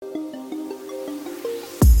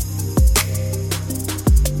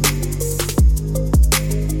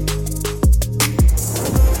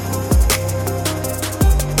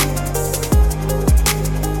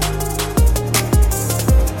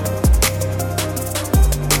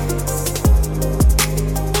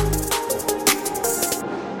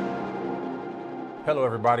Hello,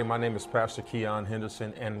 everybody. My name is Pastor Keon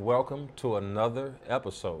Henderson, and welcome to another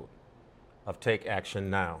episode of Take Action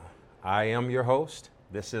Now. I am your host.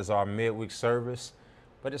 This is our midweek service,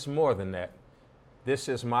 but it's more than that. This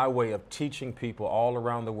is my way of teaching people all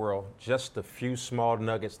around the world just a few small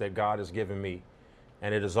nuggets that God has given me.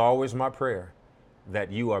 And it is always my prayer that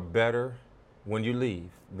you are better when you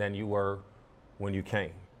leave than you were when you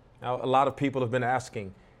came. Now, a lot of people have been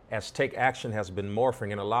asking, as Take Action has been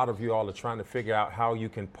morphing, and a lot of you all are trying to figure out how you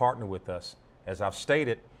can partner with us. As I've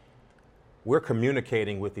stated, we're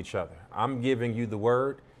communicating with each other. I'm giving you the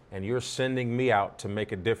word, and you're sending me out to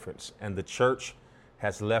make a difference. And the church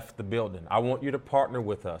has left the building. I want you to partner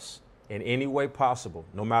with us in any way possible,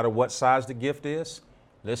 no matter what size the gift is.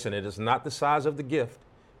 Listen, it is not the size of the gift.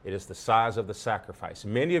 It is the size of the sacrifice.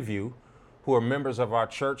 Many of you who are members of our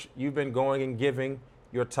church, you've been going and giving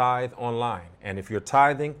your tithe online. And if you're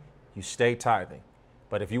tithing, you stay tithing.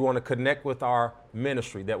 But if you want to connect with our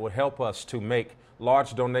ministry that would help us to make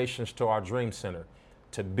large donations to our Dream Center,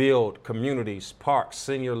 to build communities, parks,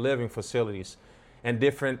 senior living facilities, and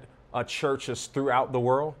different churches throughout the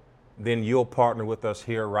world, then you'll partner with us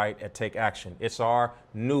here right at Take Action. It's our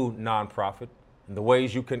new nonprofit. And the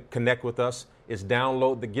ways you can connect with us is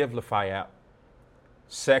download the Givelify app.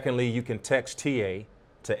 Secondly, you can text TA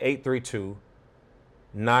to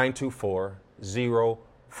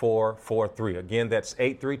 832-924-0443. Again, that's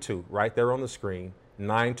 832, right there on the screen,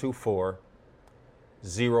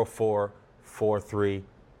 924-0443.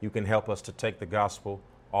 You can help us to take the gospel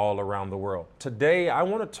all around the world. Today, I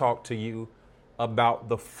want to talk to you about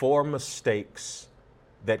the 4 mistakes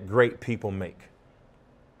that great people make.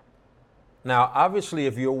 Now, obviously,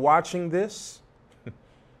 if you're watching this,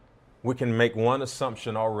 we can make one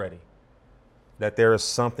assumption already, that there is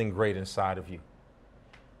something great inside of you.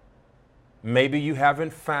 Maybe you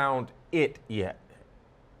haven't found it yet,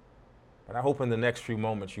 but I hope in the next few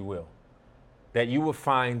moments you will, that you will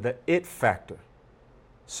find the it factor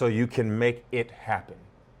so you can make it happen.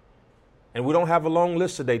 And we don't have a long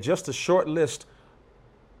list today, just a short list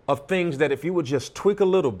of things that if you would just tweak a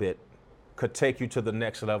little bit, could take you to the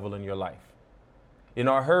next level in your life. You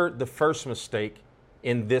know, I heard the first mistake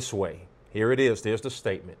in this way. Here it is. There's the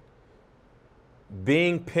statement.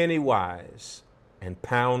 Being penny wise and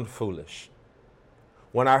pound foolish.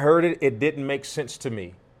 When I heard it, it didn't make sense to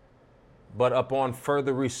me. But upon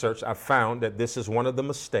further research, I found that this is one of the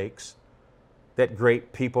mistakes that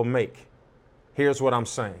great people make. Here's what I'm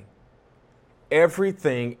saying.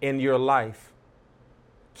 Everything in your life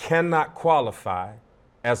cannot qualify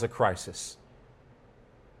as a crisis.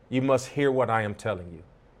 You must hear what I am telling you.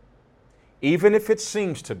 Even if it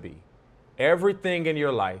seems to be, everything in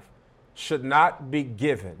your life should not be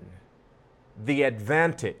given the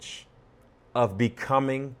advantage of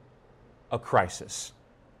becoming a crisis.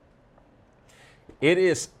 It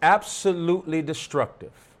is absolutely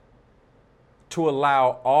destructive to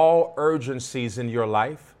allow all urgencies in your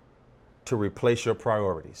life to replace your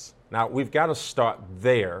priorities. Now, we've got to start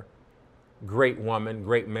there, great woman,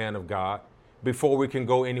 great man of God, before we can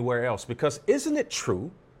go anywhere else. Because isn't it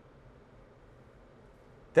true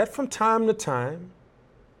that from time to time,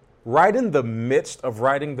 right in the midst of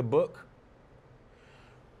writing the book,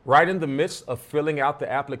 right in the midst of filling out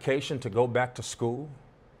the application to go back to school,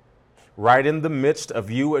 right in the midst of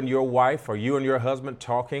you and your wife or you and your husband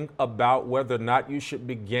talking about whether or not you should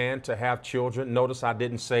begin to have children. Notice I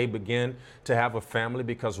didn't say begin to have a family,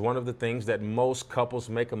 because one of the things that most couples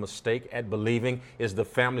make a mistake at believing is the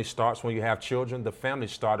family starts when you have children. The family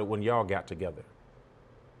started when y'all got together.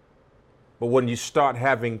 But when you start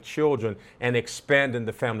having children and expanding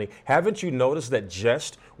the family, haven't you noticed that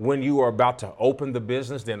just when you are about to open the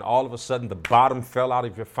business, then all of a sudden the bottom fell out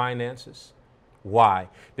of your finances? Why?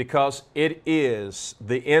 Because it is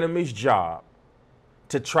the enemy's job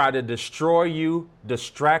to try to destroy you,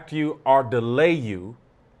 distract you, or delay you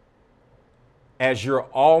as you're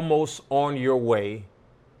almost on your way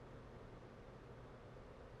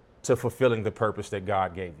to fulfilling the purpose that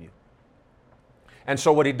God gave you. And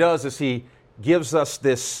so what he does is he gives us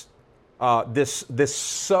this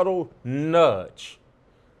subtle nudge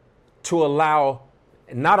to allow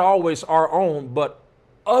not always our own, but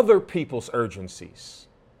other people's urgencies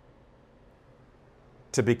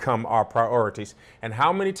to become our priorities. And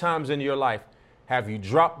how many times in your life have you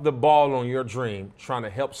dropped the ball on your dream trying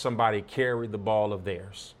to help somebody carry the ball of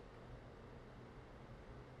theirs?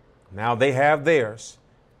 Now they have theirs,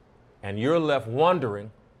 and you're left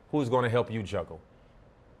wondering who's going to help you juggle.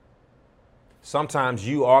 Sometimes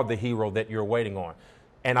you are the hero that you're waiting on.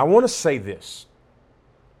 And I want to say this,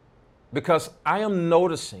 because I am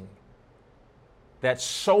noticing that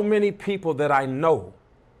so many people that I know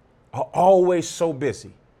are always so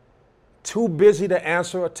busy. Too busy to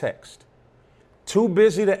answer a text. Too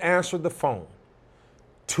busy to answer the phone.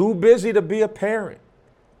 Too busy to be a parent.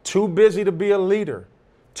 Too busy to be a leader.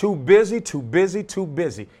 Too busy, too busy, too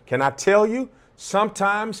busy. Can I tell you,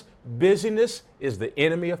 sometimes busyness is the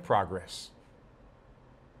enemy of progress.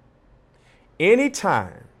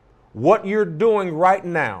 Anytime what you're doing right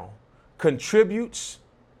now contributes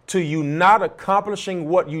to you not accomplishing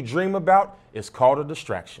what you dream about, it's called a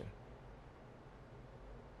distraction.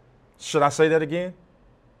 Should I say that again?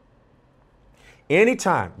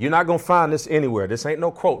 Anytime, you're not going to find this anywhere. This ain't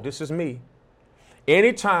no quote. This is me.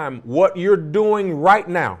 Anytime what you're doing right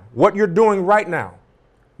now,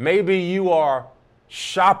 maybe you are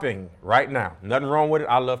shopping right now. Nothing wrong with it.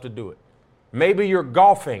 I love to do it. Maybe you're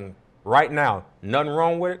golfing right now. Nothing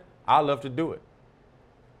wrong with it. I love to do it.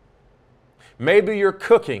 Maybe you're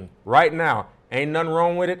cooking right now. Ain't nothing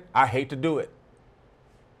wrong with it. I hate to do it.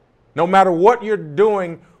 No matter what you're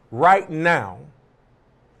doing right now,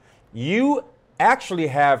 you actually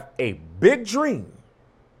have a big dream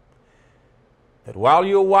that while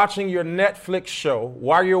you're watching your Netflix show,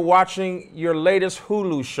 while you're watching your latest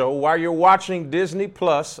Hulu show, while you're watching Disney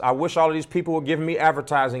Plus, I wish all of these people were giving me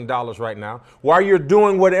advertising dollars right now, while you're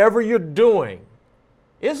doing whatever you're doing,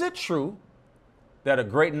 is it true that a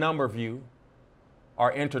great number of you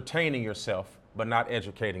are entertaining yourself but not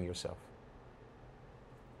educating yourself?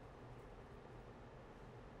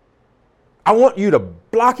 I want you to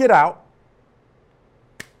block it out.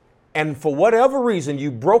 And for whatever reason, you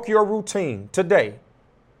broke your routine today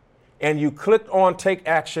and you clicked on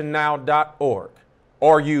takeactionnow.org,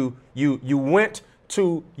 or you went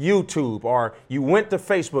to YouTube, or you went to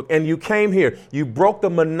Facebook and you came here. You broke the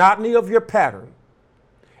monotony of your pattern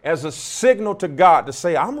as a signal to God to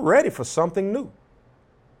say, I'm ready for something new.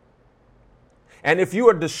 And if you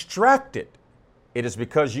are distracted, it is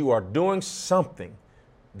because you are doing something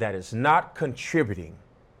that is not contributing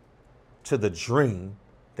to the dream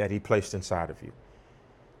that he placed inside of you.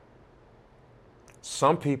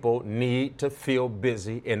 Some people need to feel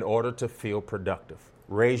busy in order to feel productive.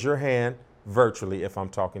 Raise your hand virtually if I'm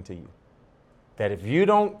talking to you. That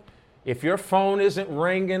if your phone isn't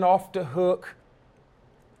ringing off the hook,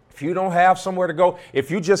 if you don't have somewhere to go, if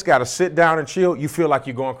you just got to sit down and chill, you feel like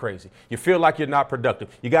you're going crazy. You feel like you're not productive.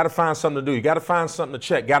 You got to find something to do. You got to find something to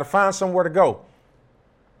check. Got to find somewhere to go.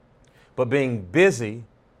 But being busy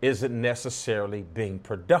isn't necessarily being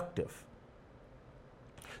productive.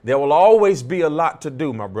 There will always be a lot to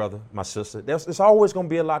do, my brother, my sister. There's always going to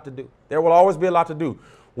be a lot to do. There will always be a lot to do,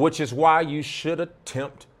 which is why you should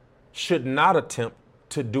not attempt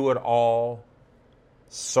to do it all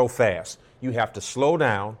so fast. You have to slow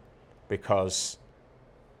down, because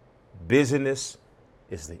busyness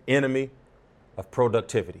is the enemy of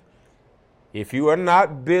productivity. If you are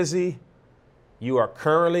not busy, you are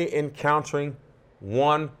currently encountering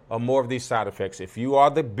one or more of these side effects. If you are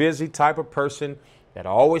the busy type of person that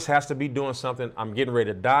always has to be doing something, I'm getting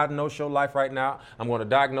ready to diagnose your life right now. I'm going to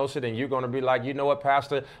diagnose it, and you're going to be like, you know what,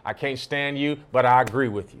 Pastor, I can't stand you, but I agree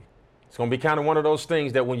with you. It's going to be kind of one of those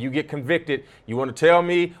things that when you get convicted, you want to tell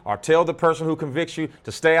me or tell the person who convicts you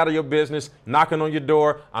to stay out of your business, knocking on your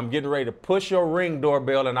door. I'm getting ready to push your Ring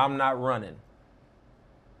doorbell, and I'm not running.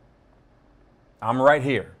 I'm right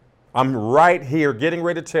here. I'm right here getting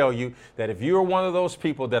ready to tell you that if you're one of those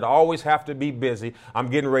people that always have to be busy, I'm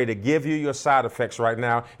getting ready to give you your side effects right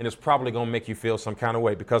now, and it's probably going to make you feel some kind of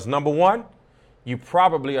way. Because number one, you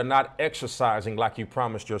probably are not exercising like you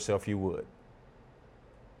promised yourself you would.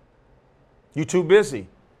 You're too busy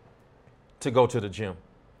to go to the gym.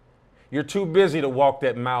 You're too busy to walk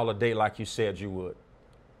that mile a day like you said you would.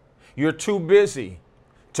 You're too busy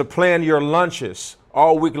to plan your lunches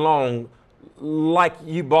all week long like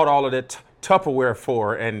you bought all of that Tupperware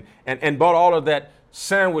for and bought all of that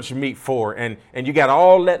sandwich meat for, and you got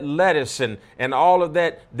all that lettuce and all of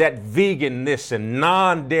that vegan this and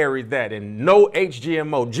non-dairy that and no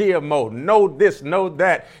HGMO, GMO, no this, no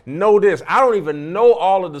that, no this. I don't even know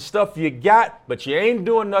all of the stuff you got, but you ain't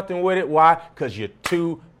doing nothing with it. Why? Because you're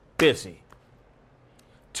too busy.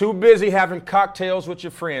 Too busy having cocktails with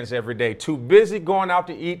your friends every day. Too busy going out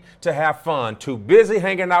to eat to have fun. Too busy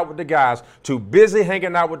hanging out with the guys. Too busy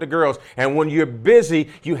hanging out with the girls. And when you're busy,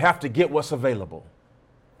 you have to get what's available.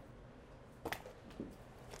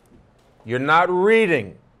 You're not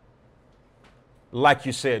reading like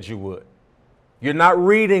you said you would. You're not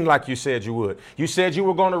reading like you said you would. You said you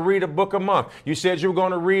were going to read a book a month. You said you were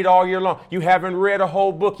going to read all year long. You haven't read a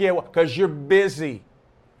whole book yet because you're busy.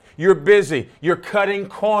 You're busy. You're cutting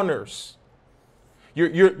corners.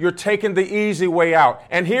 You're taking the easy way out.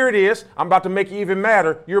 And here it is. I'm about to make it even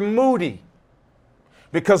madder. You're moody.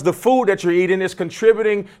 because the food that you're eating is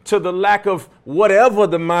contributing to the lack of whatever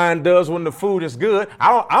the mind does when the food is good.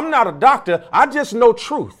 I'm not a doctor. I just know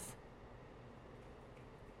truth.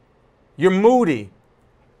 You're moody.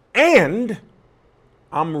 And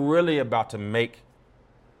I'm really about to make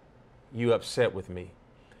you upset with me,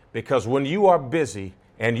 because when you are busy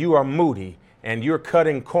and you are moody and you're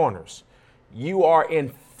cutting corners, you are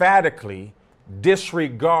emphatically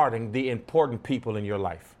disregarding the important people in your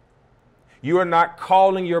life. You are not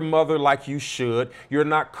calling your mother like you should. You're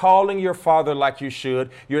not calling your father like you should.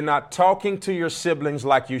 You're not talking to your siblings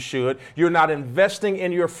like you should. You're not investing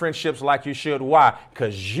in your friendships like you should. Why?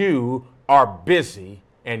 Because you are busy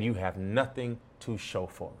and you have nothing to show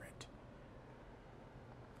for it.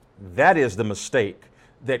 That is the mistake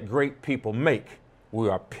that great people make. We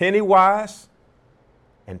are penny wise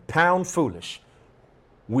and pound foolish.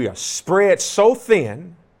 We are spread so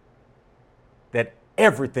thin that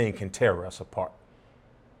everything can tear us apart.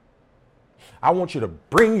 I want you to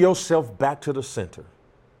bring yourself back to the center.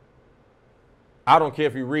 I don't care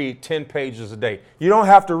if you read 10 pages a day. You don't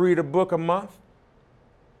have to read a book a month.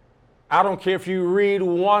 I don't care if you read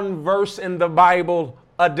one verse in the Bible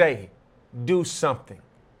a day. Do something.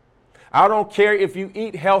 I don't care if you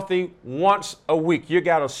eat healthy once a week. You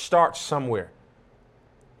got to start somewhere.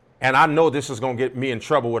 And I know this is going to get me in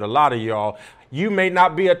trouble with a lot of y'all. You may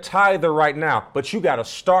not be a tither right now, but you got to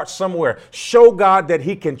start somewhere. Show God that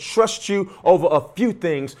he can trust you over a few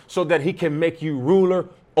things so that he can make you ruler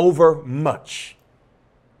over much.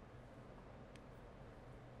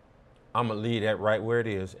 I'm going to leave that right where it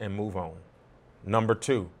is and move on. Number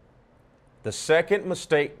 2, the second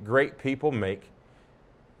mistake great people make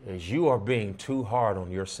is you are being too hard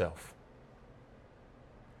on yourself.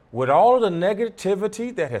 With all of the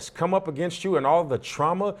negativity that has come up against you and all the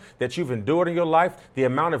trauma that you've endured in your life, the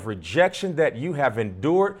amount of rejection that you have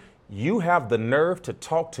endured, you have the nerve to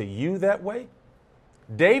talk to you that way?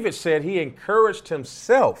 David said he encouraged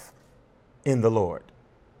himself in the Lord.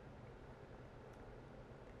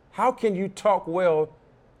 How can you talk well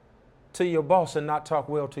to your boss and not talk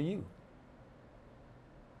well to you?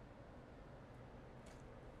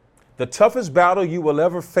 The toughest battle you will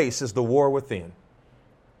ever face is the war within.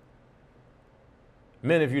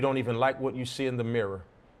 Many of you don't even like what you see in the mirror.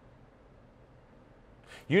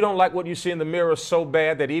 You don't like what you see in the mirror so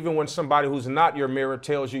bad that even when somebody who's not your mirror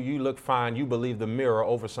tells you you look fine, you believe the mirror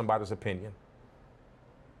over somebody's opinion.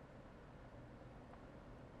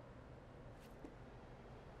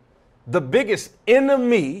 The biggest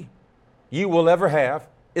enemy you will ever have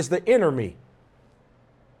is the inner me.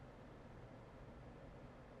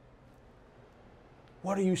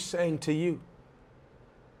 What are you saying to you?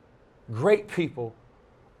 Great people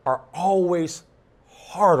are always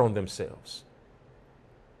hard on themselves.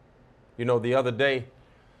 You know, the other day,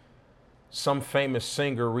 some famous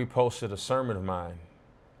singer reposted a sermon of mine,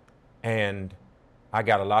 and I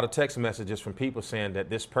got a lot of text messages from people saying that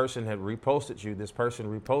this person had reposted you, this person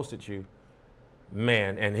reposted you.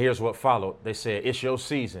 Man, and here's what followed. They said, it's your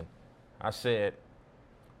season. I said,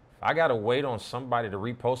 if I got to wait on somebody to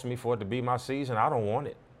repost me for it to be my season, I don't want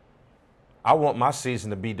it. I want my season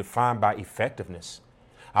to be defined by effectiveness.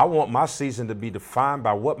 I want my season to be defined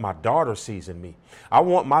by what my daughter sees in me. I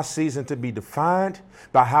want my season to be defined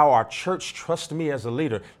by how our church trusts me as a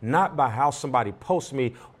leader, not by how somebody posts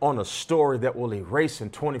me on a story that will erase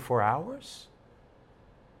in 24 hours.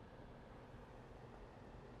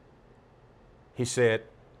 He said,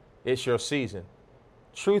 it's your season.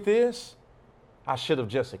 Truth is, I should have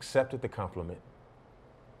just accepted the compliment.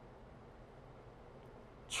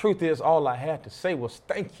 Truth is, all I had to say was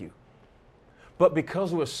thank you. But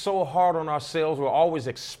because we're so hard on ourselves, we're always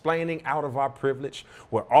explaining out of our privilege.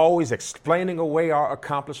 We're always explaining away our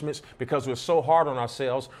accomplishments. Because we're so hard on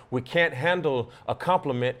ourselves, we can't handle a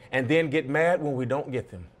compliment and then get mad when we don't get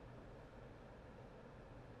them.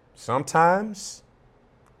 Sometimes,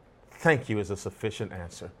 thank you is a sufficient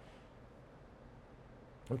answer.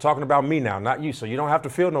 I'm talking about me now, not you, so you don't have to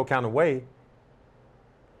feel no kind of way.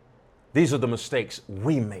 These are the mistakes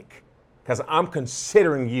we make. Because I'm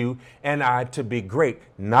considering you and I to be great,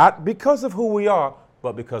 not because of who we are,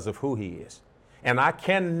 but because of who he is. And I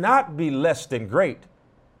cannot be less than great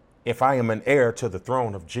if I am an heir to the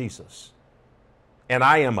throne of Jesus. And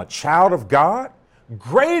I am a child of God.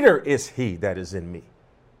 Greater is he that is in me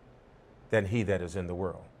than he that is in the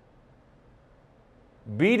world.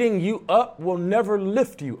 Beating you up will never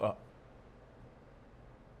lift you up.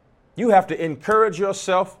 You have to encourage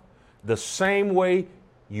yourself the same way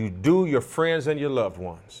you do your friends and your loved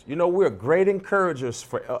ones. You know, we're great encouragers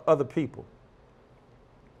for other people,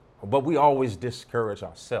 but we always discourage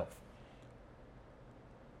ourselves.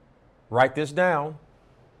 Write this down.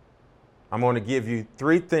 I'm going to give you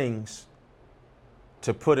 3 things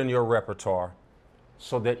to put in your repertoire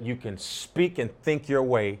so that you can speak and think your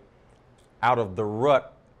way out of the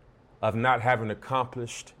rut of not having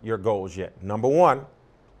accomplished your goals yet. Number 1,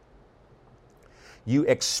 you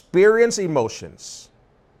experience emotions.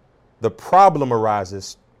 The problem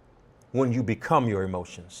arises when you become your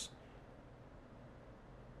emotions.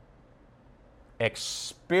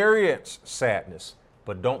 Experience sadness,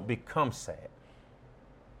 but don't become sad.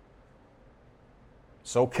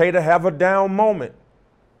 It's okay to have a down moment,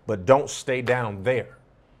 but don't stay down there.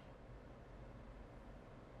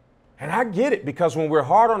 And I get it, because when we're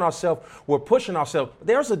hard on ourselves, we're pushing ourselves.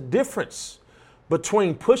 There's a difference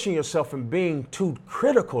between pushing yourself and being too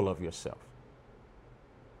critical of yourself.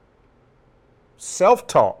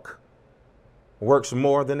 Self-talk works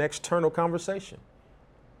more than external conversation.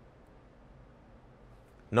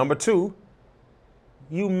 Number 2,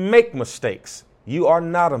 you make mistakes. You are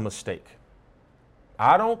not a mistake.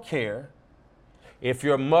 I don't care if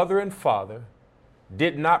your mother and father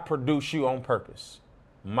did not produce you on purpose.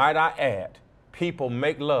 Might I add, people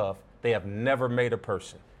make love. They have never made a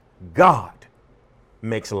person. God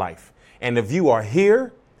makes life. And if you are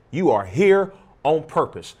here on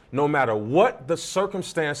purpose. No matter what the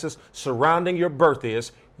circumstances surrounding your birth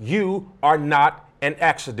is, you are not an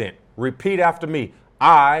accident. Repeat after me.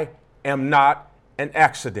 I am not an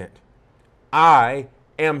accident. I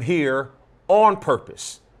am here on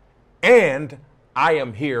purpose. And I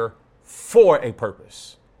am here for a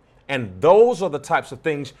purpose. And those are the types of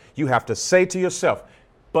things you have to say to yourself.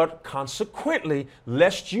 But consequently,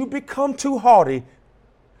 lest you become too haughty,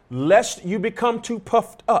 lest you become too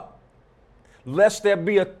puffed up, lest there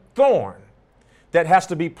be a thorn that has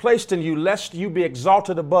to be placed in you, lest you be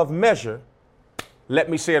exalted above measure, let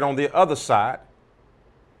me say it on the other side.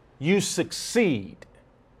 You succeed.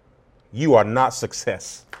 You are not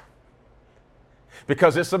success.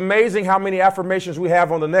 Because it's amazing how many affirmations we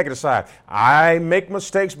have on the negative side. I make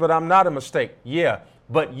mistakes, but I'm not a mistake. Yeah,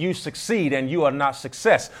 but you succeed and you are not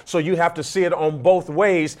success. So you have to see it on both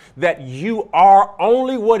ways, that you are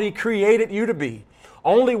only what he created you to be,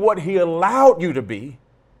 only what he allowed you to be,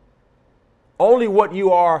 only what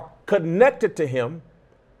you are connected to him,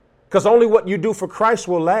 because only what you do for Christ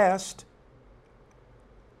will last.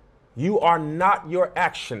 You are not your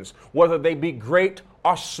actions, whether they be great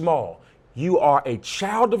or small. You are a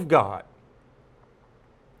child of God,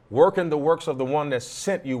 working the works of the one that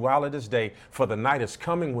sent you while it is day, for the night is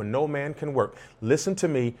coming when no man can work. Listen to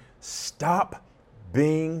me. Stop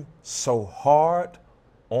being so hard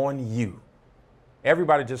on you.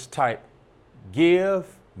 Everybody just type, give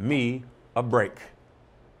me a break.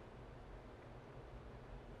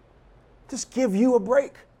 Just give you a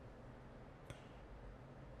break.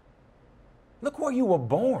 Look where you were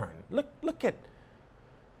born. Look at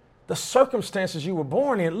the circumstances you were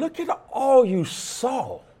born in. Look at all you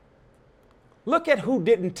saw. Look at who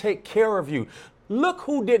didn't take care of you. Look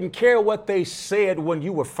who didn't care what they said when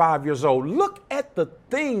you were 5 years old. Look at the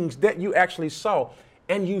things that you actually saw,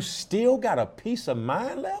 and you still got a peace of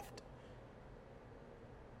mind left.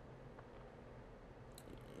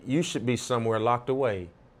 You should be somewhere locked away,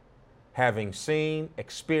 having seen,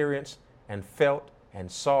 experienced, and felt and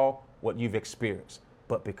saw what you've experienced.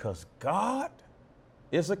 But because God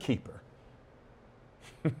is a keeper.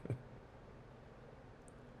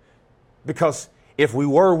 Because if we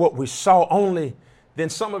were what we saw only, then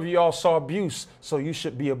some of you all saw abuse, so you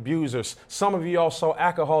should be abusers. Some of you all saw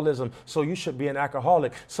alcoholism, so you should be an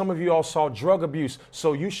alcoholic. Some of you all saw drug abuse,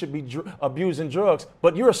 so you should be abusing drugs.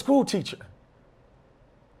 But you're a school teacher.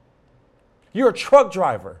 You're a truck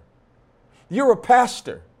driver. You're a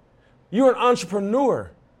pastor. You're an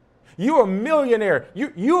entrepreneur. You're a millionaire.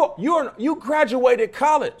 You graduated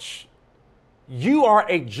college. You are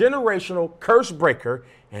a generational curse breaker,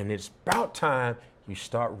 and it's about time you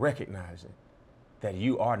start recognizing that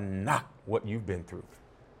you are not what you've been through.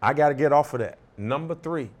 I got to get off of that. Number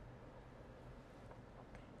 3.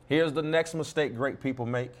 Here's the next mistake great people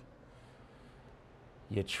make.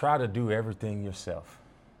 You try to do everything yourself.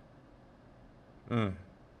 And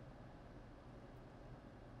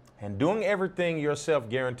doing everything yourself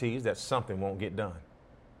guarantees that something won't get done.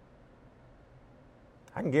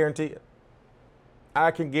 I can guarantee it.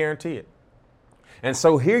 I can guarantee it. And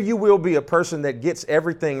so here you will be a person that gets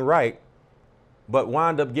everything right, but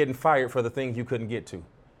wind up getting fired for the things you couldn't get to.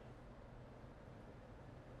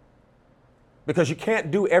 Because you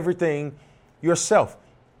can't do everything yourself.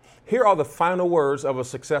 Here are the final words of a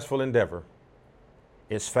successful endeavor.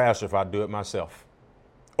 It's faster if I do it myself.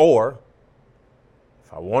 Or,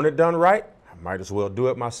 if I want it done right, I might as well do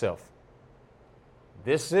it myself.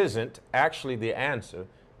 This isn't actually the answer.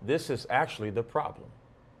 This is actually the problem.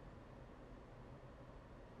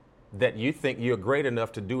 That you think you're great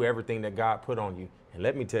enough to do everything that God put on you. And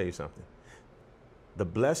let me tell you something. The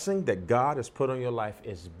blessing that God has put on your life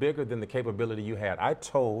is bigger than the capability you had. I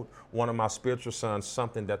told one of my spiritual sons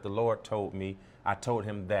something that the Lord told me. I told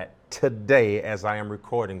him that today as I am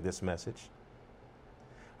recording this message.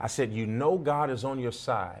 I said, you know God is on your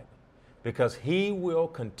side because he will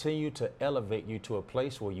continue to elevate you to a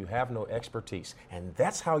place where you have no expertise. And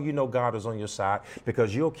that's how you know God is on your side,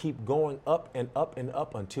 because you'll keep going up and up and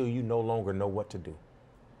up until you no longer know what to do.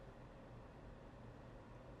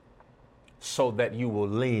 So that you will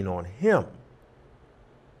lean on him.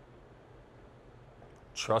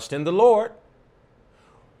 Trust in the Lord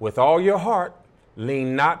with all your heart.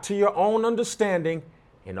 Lean not to your own understanding.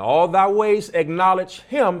 In all thy ways acknowledge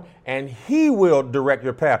him, and he will direct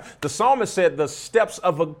your path. The psalmist said the steps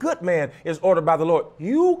of a good man is ordered by the Lord.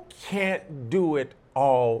 You can't do it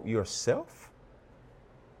all yourself.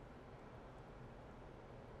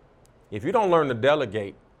 If you don't learn to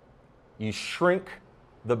delegate, you shrink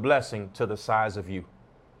the blessing to the size of you.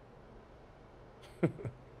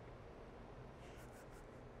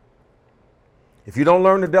 If you don't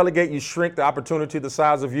learn to delegate, you shrink the opportunity to the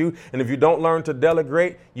size of you. And if you don't learn to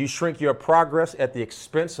delegate, you shrink your progress at the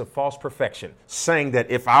expense of false perfection, saying that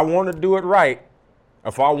if I want to do it right,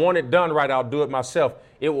 if I want it done right, I'll do it myself.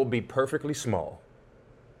 It will be perfectly small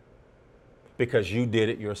because you did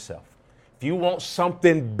it yourself. If you want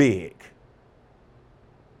something big,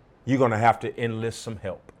 you're going to have to enlist some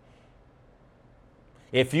help.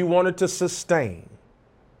 If you wanted to sustain,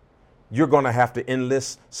 you're going to have to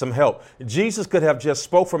enlist some help. Jesus could have just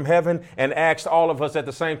spoke from heaven and asked all of us at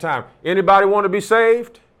the same time, anybody want to be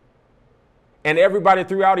saved? And everybody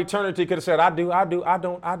throughout eternity could have said, I do, I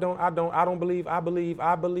don't believe, I believe,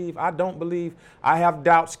 I don't believe, I have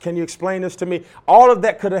doubts. Can you explain this to me? All of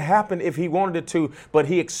that could have happened if he wanted it to, but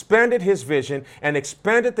he expanded his vision and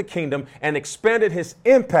expanded the kingdom and expanded his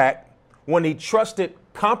impact when he trusted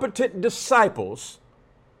competent disciples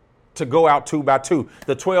to go out 2 by 2.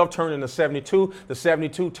 The 12 turned into 72. The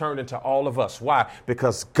 72 turned into all of us. Why?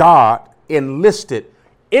 Because God enlisted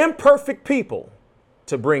imperfect people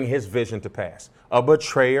to bring his vision to pass. A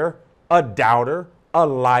betrayer, a doubter, a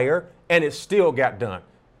liar, and it still got done.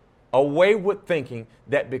 Away with thinking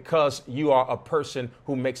that because you are a person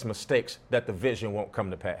who makes mistakes that the vision won't come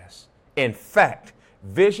to pass. In fact,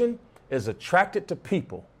 vision is attracted to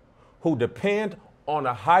people who depend on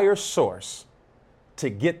a higher source to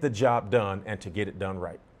get the job done and to get it done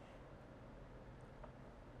right.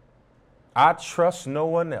 I trust no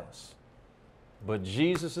one else but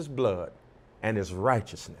Jesus' blood and his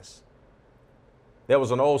righteousness. There was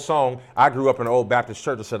an old song. I grew up in an old Baptist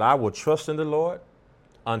church that said, I will trust in the Lord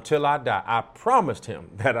until I die. I promised him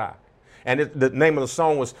that the name of the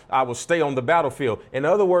song was, I will stay on the battlefield. In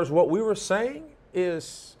other words, what we were saying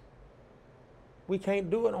is we can't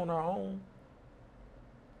do it on our own.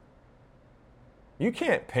 You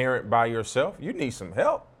can't parent by yourself. You need some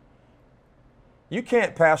help. You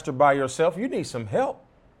can't pastor by yourself. You need some help.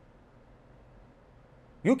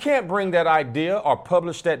 You can't bring that idea or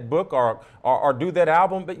publish that book or do that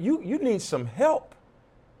album, but you need some help.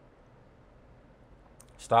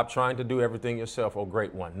 Stop trying to do everything yourself, oh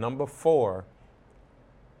great one. Number 4,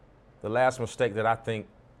 the last mistake that I think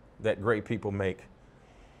that great people make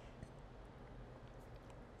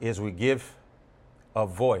is we give a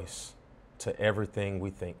voice to everything we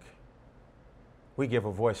think. We give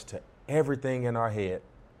a voice to everything in our head.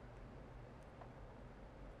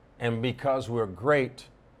 And because we're great,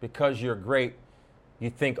 because you're great, you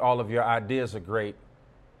think all of your ideas are great.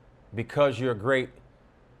 Because you're great,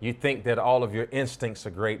 you think that all of your instincts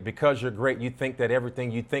are great. Because you're great, you think that everything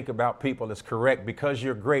you think about people is correct. Because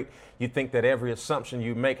you're great, you think that every assumption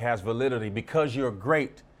you make has validity. Because you're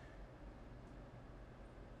great,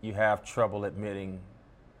 you have trouble admitting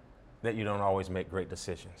that you don't always make great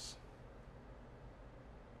decisions,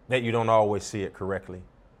 that you don't always see it correctly,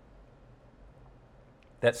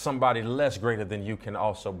 that somebody less greater than you can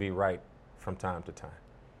also be right from time to time.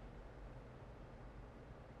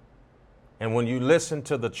 And when you listen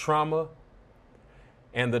to the trauma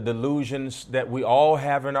and the delusions that we all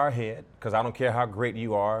have in our head, because I don't care how great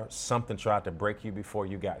you are, something tried to break you before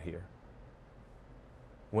you got here.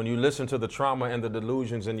 When you listen to the trauma and the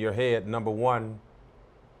delusions in your head, number 1,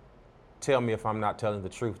 tell me if I'm not telling the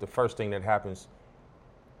truth. The first thing that happens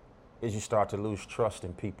is you start to lose trust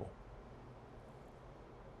in people.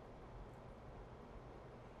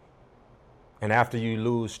 And after you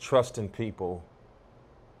lose trust in people,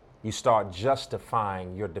 you start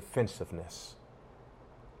justifying your defensiveness.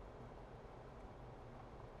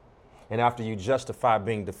 And after you justify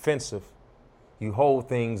being defensive, you hold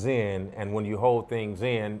things in. And when you hold things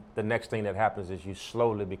in, the next thing that happens is you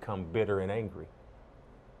slowly become bitter and angry.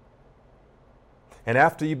 And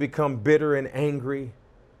after you become bitter and angry,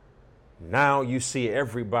 now you see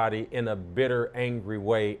everybody in a bitter, angry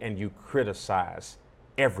way, and you criticize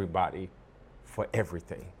everybody for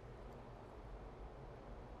everything,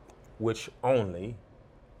 which only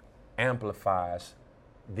amplifies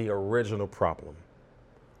the original problem,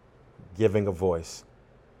 giving a voice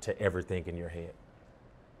to everything in your head.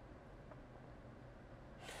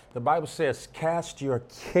 The Bible says, cast your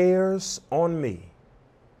cares on me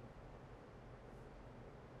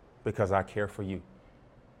because I care for you.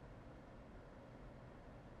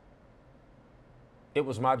 It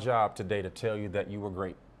was my job today to tell you that you were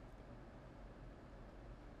great.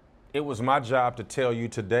 It was my job to tell you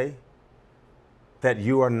today that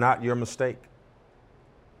you are not your mistake.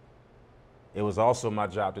 It was also my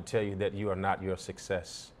job to tell you that you are not your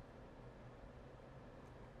success.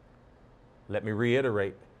 Let me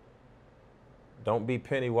reiterate, don't be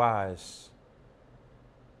penny wise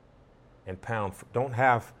and pound. Don't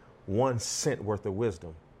have 1 cent worth of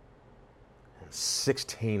wisdom and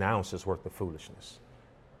 16 ounces worth of foolishness.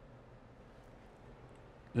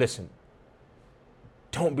 Listen,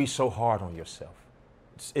 don't be so hard on yourself.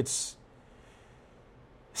 It's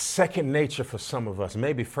second nature for some of us,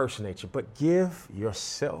 maybe first nature, but give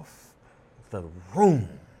yourself the room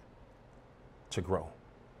to grow.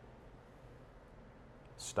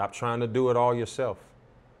 Stop trying to do it all yourself,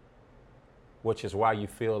 which is why you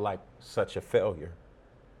feel like such a failure.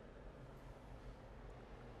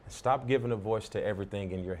 Stop giving a voice to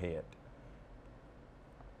everything in your head.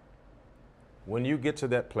 When you get to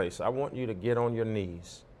that place, I want you to get on your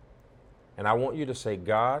knees and I want you to say,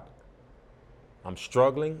 God, I'm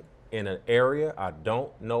struggling in an area I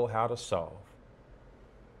don't know how to solve.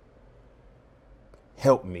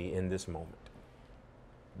 Help me in this moment.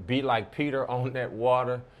 Be like Peter on that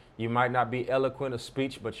water. You might not be eloquent of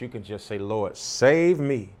speech, but you can just say, Lord, save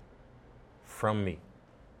me from me.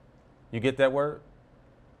 You get that word?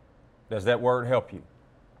 Does that word help you?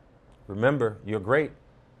 Remember, you're great.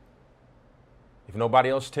 If nobody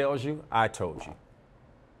else tells you, I told you.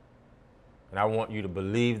 And I want you to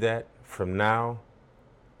believe that from now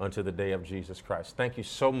until the day of Jesus Christ. Thank you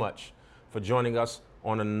so much for joining us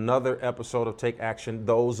on another episode of Take Action.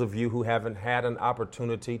 Those of you who haven't had an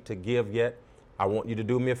opportunity to give yet, I want you to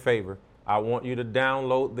do me a favor. I want you to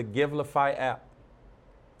download the Givelify app.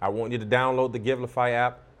 I want you to download the Givelify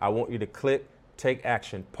app. I want you to click Take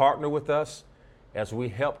Action. Partner with us as we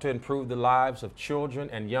help to improve the lives of children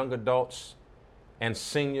and young adults and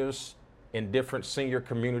seniors in different senior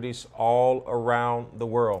communities all around the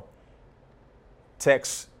world.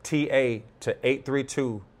 Text TA to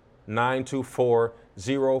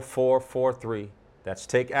 832-924-0443. That's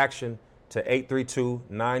Take Action to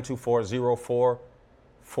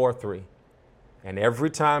 832-924-0443. And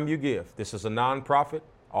every time you give, this is a nonprofit,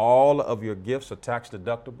 all of your gifts are tax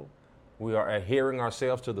deductible. We are adhering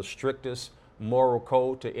ourselves to the strictest moral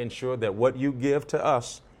code to ensure that what you give to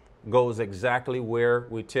us goes exactly where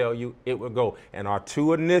we tell you it will go. And our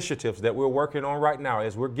 2 initiatives that we're working on right now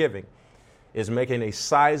as we're giving is making a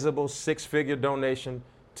sizable 6-figure donation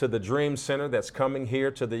to the Dream Center that's coming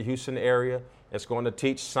here to the Houston area. It's going to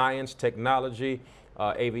teach science, technology,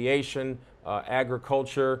 aviation,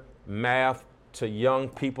 agriculture, math to young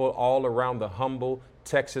people all around the Humble,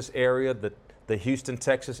 Texas area, the Houston,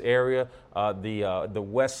 Texas area, the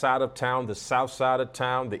west side of town, the south side of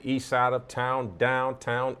town, the east side of town,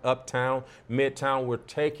 downtown, uptown, midtown. We're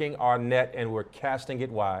taking our net and we're casting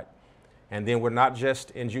it wide. And then we're not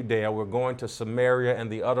just in Judea, we're going to Samaria and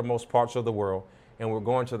the uttermost parts of the world. And we're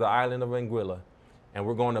going to the island of Anguilla. And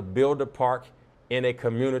we're going to build a park in a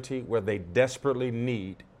community where they desperately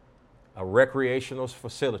need a recreational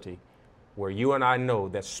facility where you and I know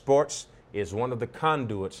that sports is one of the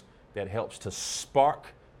conduits that helps to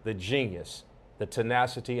spark the genius, the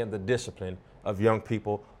tenacity, and the discipline of young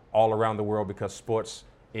people all around the world, because sports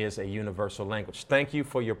is a universal language. Thank you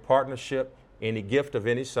for your partnership. Any gift of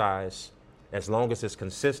any size, as long as it's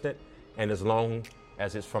consistent and as long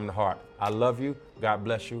as it's from the heart. I love you. God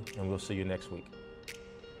bless you, and we'll see you next week.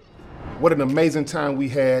 What an amazing time we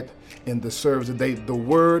had in the service today. The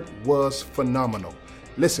word was phenomenal.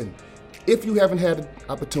 Listen, if you haven't had an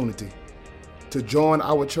opportunity to join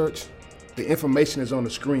our church, the information is on the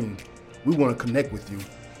screen. We want to connect with you.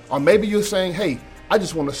 Or maybe you're saying, hey, I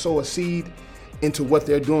just want to sow a seed into what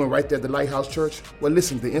they're doing right there at the Lighthouse Church. Well,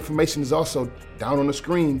 listen, the information is also down on the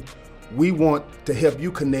screen. We want to help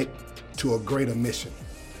you connect to a greater mission.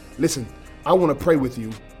 Listen, I want to pray with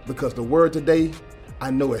you because the word today I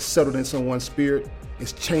know it's settled in someone's spirit.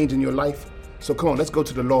 It's changing your life. So come on, let's go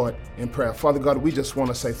to the Lord in prayer. Father God, we just want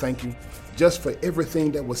to say thank you just for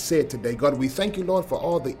everything that was said today. God, we thank you, Lord, for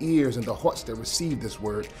all the ears and the hearts that received this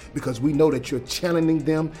word, because we know that you're channeling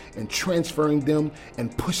them and transferring them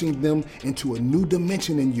and pushing them into a new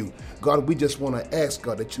dimension in you. God, we just want to ask,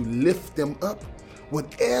 God, that you lift them up.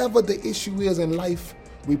 Whatever the issue is in life,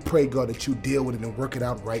 we pray, God, that you deal with it and work it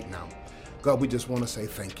out right now. God, we just want to say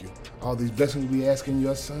thank you. All these blessings we ask in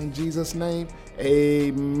your son, Jesus' name.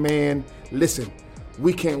 Amen. Listen,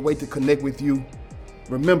 we can't wait to connect with you.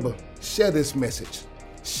 Remember, share this message.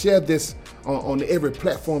 Share this on every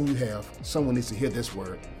platform you have. Someone needs to hear this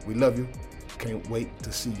word. We love you. Can't wait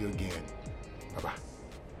to see you again. Bye-bye.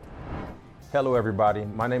 Hello, everybody.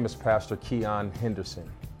 My name is Pastor Keon Henderson,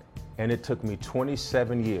 and it took me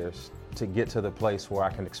 27 years to get to the place where I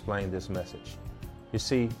can explain this message. You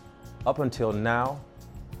see, up until now,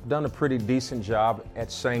 I've done a pretty decent job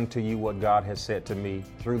at saying to you what God has said to me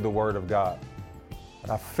through the Word of God. But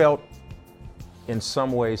I felt in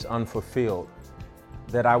some ways unfulfilled,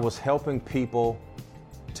 that I was helping people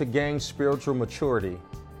to gain spiritual maturity,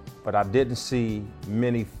 but I didn't see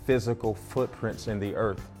many physical footprints in the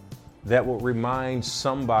earth that would remind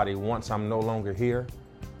somebody once I'm no longer here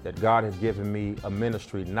that God has given me a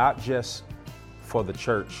ministry, not just for the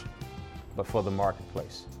church, but for the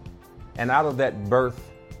marketplace. And out of that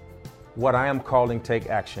birth, what I am calling Take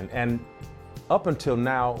Action. And up until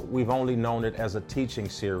now, we've only known it as a teaching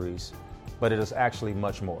series, but it is actually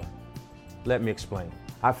much more. Let me explain.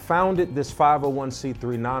 I founded this 501c3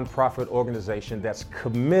 nonprofit organization that's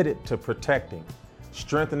committed to protecting,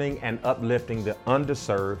 strengthening, and uplifting the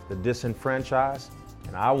underserved, the disenfranchised,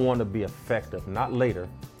 and I want to be effective, not later,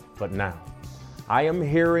 but now. I am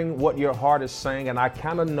hearing what your heart is saying, and I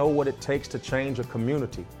kind of know what it takes to change a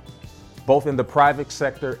community, both in the private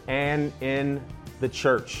sector and in the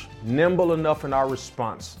church. Nimble enough in our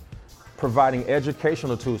response, providing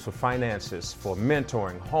educational tools for finances, for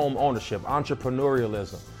mentoring, home ownership,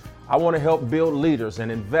 entrepreneurialism. I want to help build leaders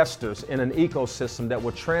and investors in an ecosystem that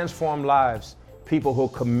will transform lives, people who are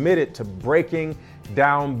committed to breaking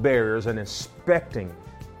down barriers and inspecting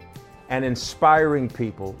and inspiring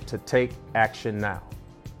people to take action now.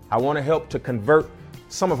 I want to help to convert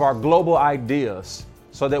some of our global ideas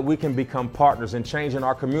so that we can become partners in changing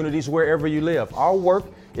our communities wherever you live. Our work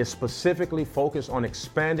is specifically focused on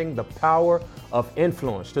expanding the power of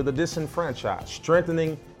influence to the disenfranchised,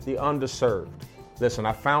 strengthening the underserved. Listen,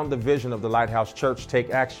 I found the vision of the Lighthouse Church, Take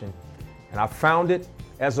Action, and I found it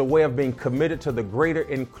as a way of being committed to the greater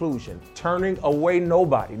inclusion, turning away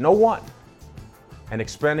nobody, no one, and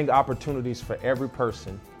expanding opportunities for every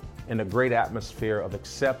person in a great atmosphere of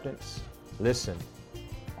acceptance, listen,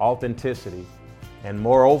 authenticity, and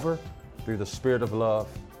moreover, through the spirit of love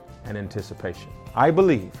and anticipation. I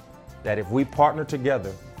believe that if we partner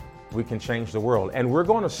together, we can change the world. And we're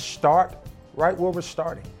going to start right where we're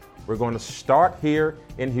starting. We're going to start here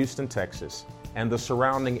in Houston, Texas, and the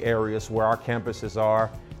surrounding areas where our campuses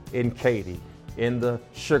are in Katy, in the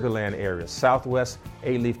Sugar Land area, Southwest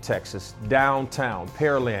Alief, Texas, downtown,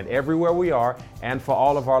 Pearland, everywhere we are. And for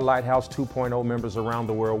all of our Lighthouse 2.0 members around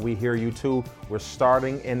the world, we hear you too. We're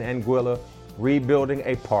starting in Anguilla, rebuilding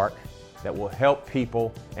a park that will help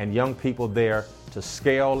people and young people there to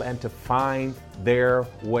scale and to find their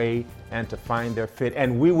way and to find their fit.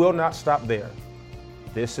 And we will not stop there.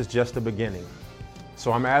 This is just the beginning.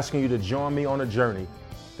 So I'm asking you to join me on a journey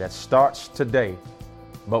that starts today,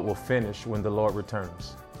 but will finish when the Lord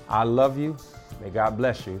returns. I love you. May God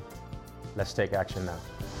bless you. Let's take action now.